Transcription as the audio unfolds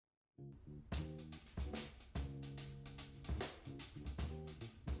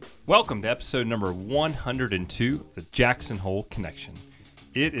Welcome to episode number 102 of the Jackson Hole Connection.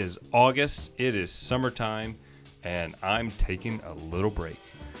 It is August, it is summertime, and I'm taking a little break.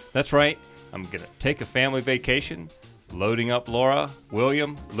 That's right, I'm going to take a family vacation, loading up Laura,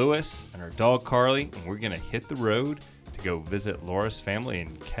 William, Lewis, and our dog Carly, and we're going to hit the road to go visit Laura's family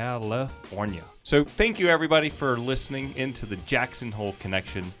in California. So thank you everybody for listening into the Jackson Hole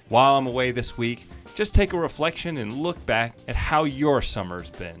Connection. While I'm away this week, just take a reflection and look back at how your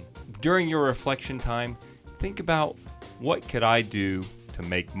summer's been. During your reflection time, think about what could I do to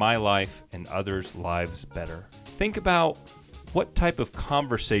make my life and others' lives better. Think about what type of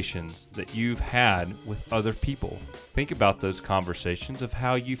conversations that you've had with other people. Think about those conversations of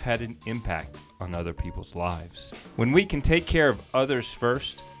how you've had an impact on other people's lives. When we can take care of others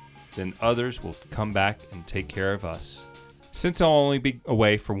first, then others will come back and take care of us. Since I'll only be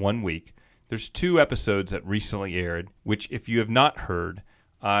away for 1 week, there's 2 episodes that recently aired, which if you have not heard,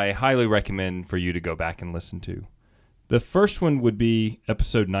 I highly recommend for you to go back and listen to. The first one would be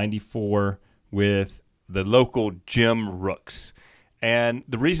episode 94 with the local Jim Rooks. And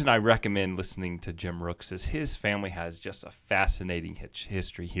the reason I recommend listening to Jim Rooks is his family has just a fascinating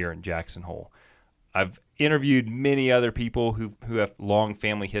history here in Jackson Hole. I've interviewed many other people who have long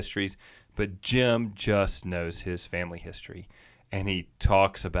family histories, but Jim just knows his family history. And he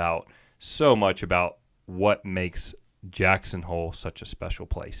talks about so much about what makes Jackson Hole such a special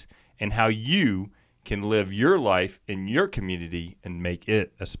place and how you can live your life in your community and make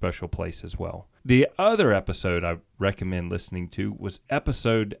it a special place as well. The other episode I recommend listening to was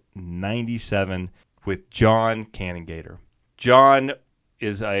episode 97 with John Canningator. John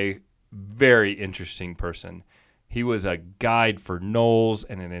is a very interesting person. He was a guide for NOLS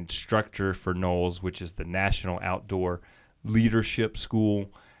and an instructor for NOLS, which is the National Outdoor Leadership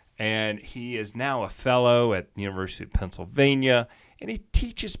School. And he is now a fellow at the University of Pennsylvania, and he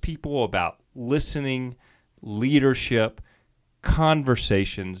teaches people about listening, leadership,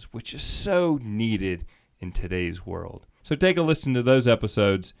 conversations, which is so needed in today's world. So take a listen to those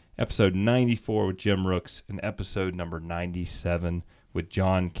episodes, episode 94 with Jim Rooks and episode number 97 with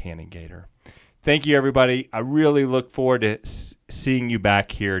John Canningator. Thank you, everybody. I really look forward to seeing you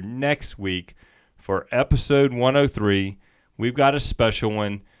back here next week for episode 103. We've got a special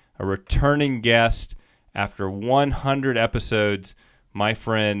one. A returning guest after 100 episodes. My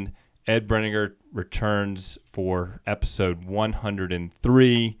friend Ed Brenninger returns for episode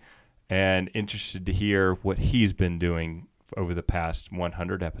 103 and interested to hear what he's been doing over the past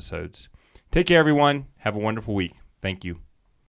 100 episodes. Take care, everyone. Have a wonderful week. Thank you.